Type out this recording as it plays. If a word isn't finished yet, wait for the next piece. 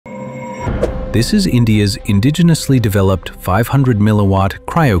This is India's indigenously developed 500 milliwatt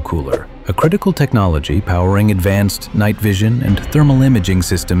cryocooler, a critical technology powering advanced night vision and thermal imaging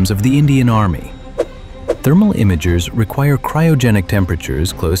systems of the Indian Army. Thermal imagers require cryogenic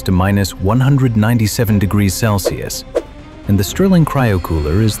temperatures close to -197 degrees Celsius, and the Stirling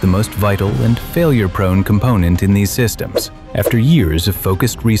cryocooler is the most vital and failure-prone component in these systems. After years of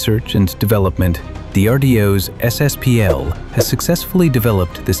focused research and development, DRDO's SSPL has successfully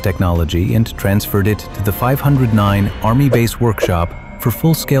developed this technology and transferred it to the 509 Army Base Workshop for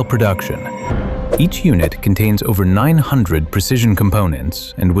full-scale production. Each unit contains over 900 precision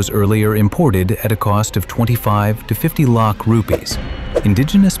components and was earlier imported at a cost of 25 to 50 lakh rupees.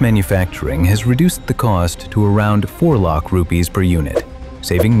 Indigenous manufacturing has reduced the cost to around 4 lakh rupees per unit,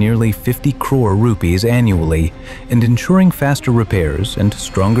 saving nearly 50 crore rupees annually and ensuring faster repairs and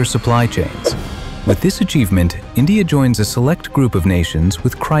stronger supply chains. With this achievement, India joins a select group of nations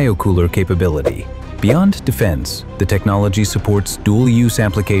with cryocooler capability. Beyond defense, the technology supports dual-use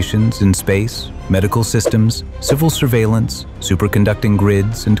applications in space, medical systems, civil surveillance, superconducting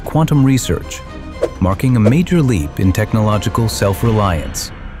grids, and quantum research, marking a major leap in technological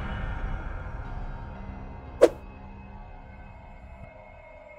self-reliance.